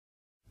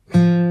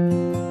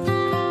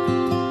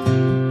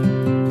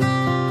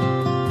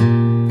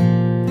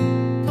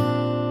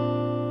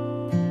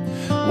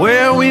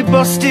we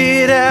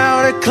busted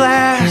out of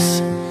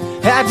class,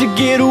 had to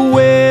get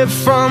away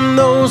from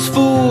those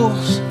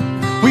fools.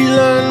 We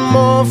learned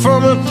more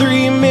from a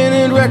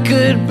 3-minute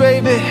record,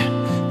 baby,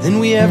 than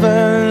we ever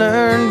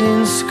learned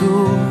in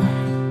school.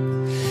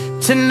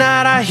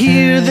 Tonight I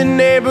hear the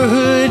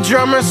neighborhood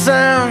drummer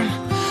sound.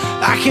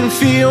 I can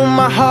feel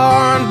my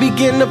heart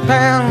begin to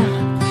pound.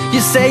 You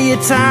say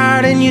you're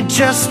tired and you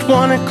just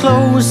wanna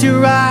close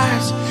your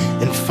eyes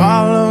and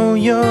follow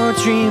your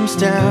dreams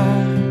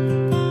down.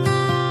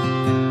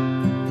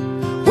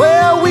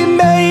 Well, we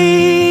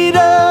made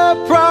a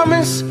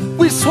promise,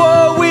 we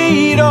swore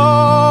we'd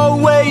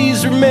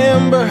always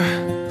remember.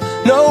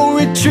 No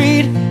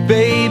retreat,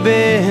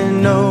 baby,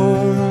 no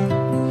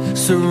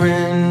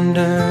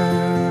surrender.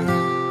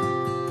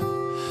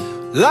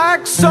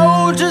 Like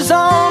soldiers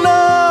on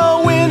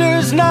a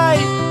winter's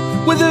night,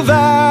 with a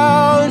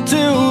vow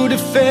to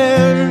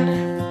defend.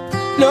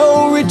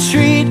 No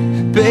retreat,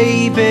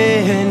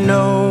 baby,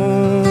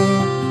 no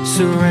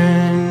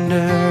surrender.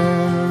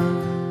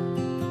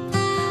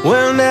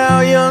 Well,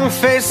 now young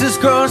faces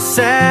grow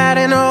sad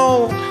and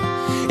old,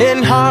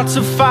 and hearts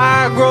of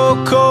fire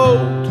grow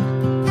cold.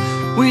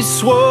 We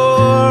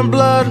swore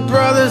blood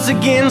brothers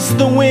against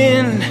the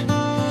wind,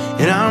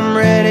 and I'm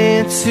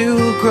ready to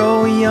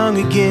grow young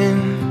again.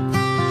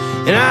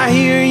 And I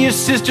hear your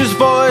sister's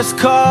voice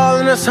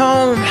calling us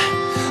home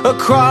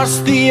across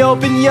the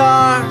open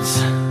yards.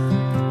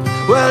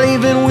 Well,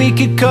 even we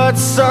could cut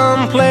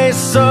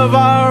someplace of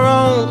our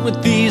own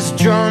with these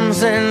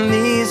drums and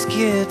these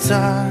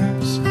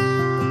guitars.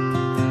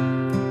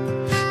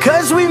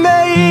 'Cause we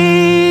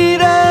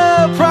made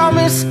a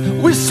promise,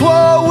 we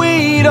swore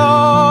we'd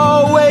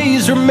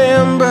always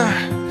remember.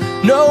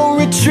 No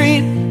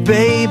retreat,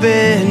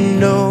 baby,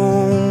 no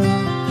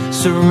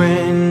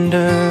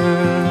surrender.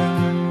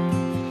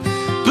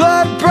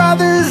 Blood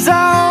brothers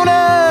on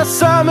a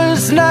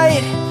summer's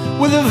night,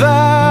 with a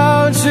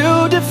vow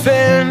to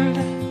defend.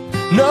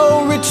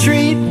 No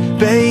retreat,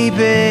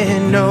 baby,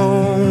 no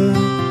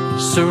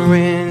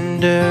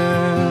surrender.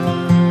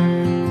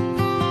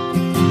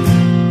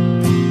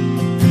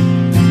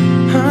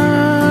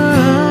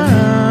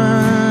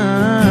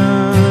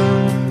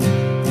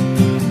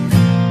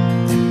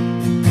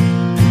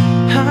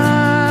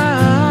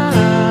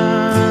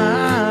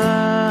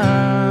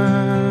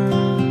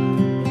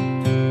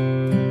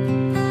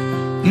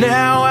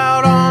 Now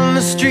out on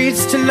the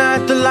streets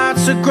tonight, the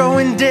lights are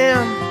growing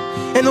dim,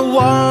 and the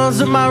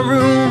walls of my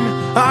room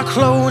are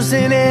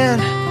closing in.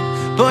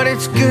 But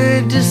it's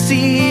good to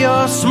see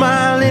your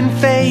smiling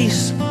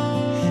face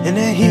and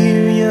to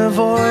hear your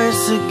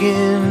voice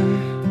again.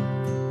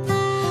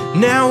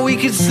 Now we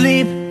could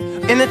sleep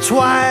in the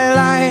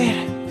twilight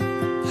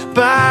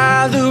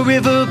by the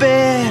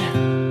riverbed,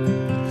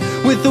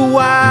 with the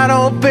wide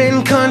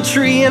open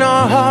country in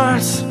our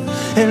hearts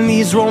and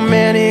these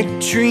romantic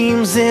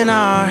dreams in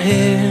our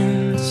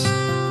heads.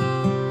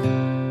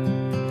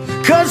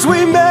 'Cause we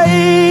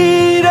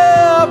made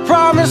a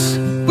promise,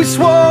 we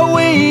swore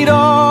we'd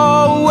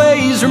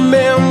always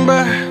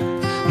remember.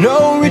 No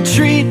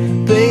retreat,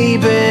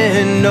 baby,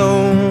 no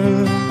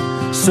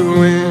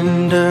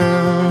surrender.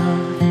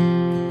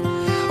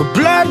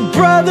 Blood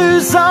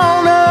brothers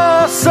on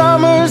a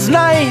summer's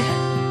night,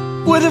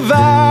 with a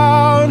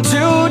vow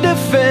to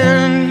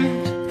defend.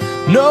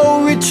 No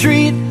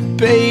retreat,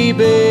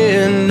 baby,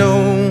 no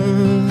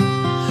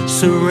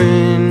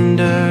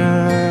surrender.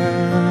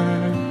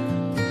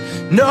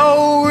 No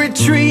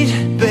retreat,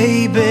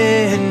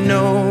 baby,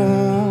 no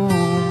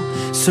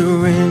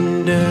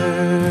surrender.